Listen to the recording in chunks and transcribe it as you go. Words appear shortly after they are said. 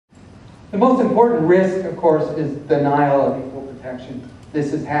The most important risk, of course, is denial of equal protection.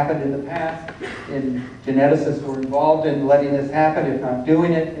 This has happened in the past, and geneticists were involved in letting this happen, if not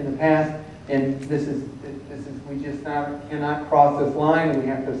doing it in the past. And we just cannot cross this line, and we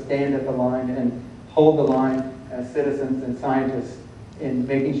have to stand at the line and hold the line as citizens and scientists in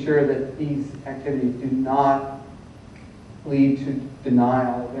making sure that these activities do not lead to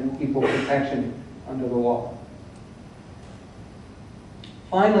denial of equal protection under the law.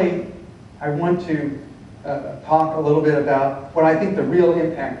 Finally, I want to talk a little bit about what I think the real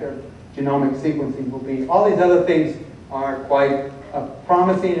impact of genomic sequencing will be. All these other things are quite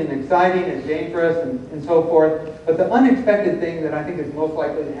promising and exciting and dangerous and so forth, but the unexpected thing that I think is most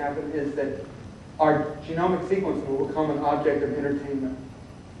likely to happen is that our genomic sequence will become an object of entertainment.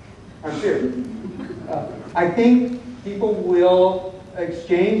 I'm serious. I think people will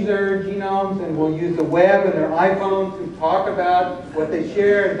exchange their genomes and will use the web and their iPhones to talk about what they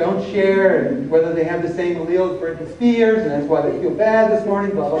share and don't share and whether they have the same allele as Britney Spears, and that's why they feel bad this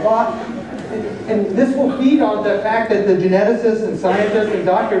morning, blah, blah, blah. And this will feed on the fact that the geneticists and scientists and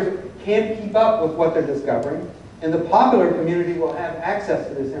doctors can't keep up with what they're discovering. And the popular community will have access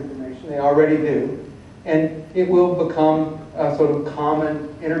to this information. They already do. And it will become a sort of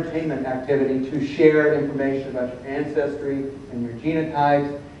common entertainment activity to share information about your ancestry and your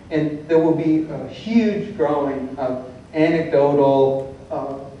genotypes. And there will be a huge growing of anecdotal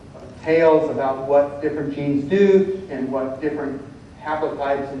tales about what different genes do and what different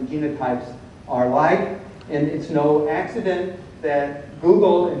haplotypes and genotypes are like. And it's no accident that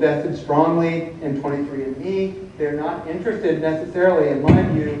Google invested strongly in 23andMe. They're not interested necessarily, in my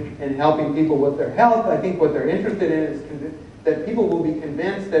view, in helping people with their health. I think what they're interested in is that people will be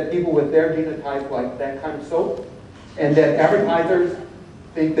convinced that people with their genotype like that kind of soap, and that advertisers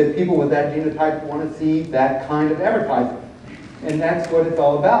think that people with that genotype want to see that kind of advertising. And that's what it's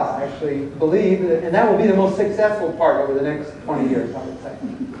all about, I actually believe. And that will be the most successful part over the next 20 years, I would say.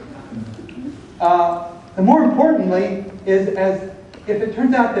 The more importantly is if it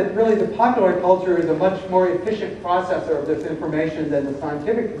turns out that really the popular culture is a much more efficient processor of this information than the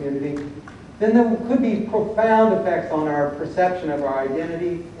scientific community, then there could be profound effects on our perception of our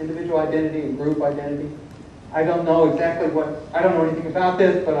identity, individual identity and group identity. I don't know exactly I don't know anything about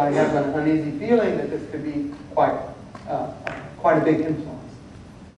this, but I have an uneasy feeling that this could be quite a big influence.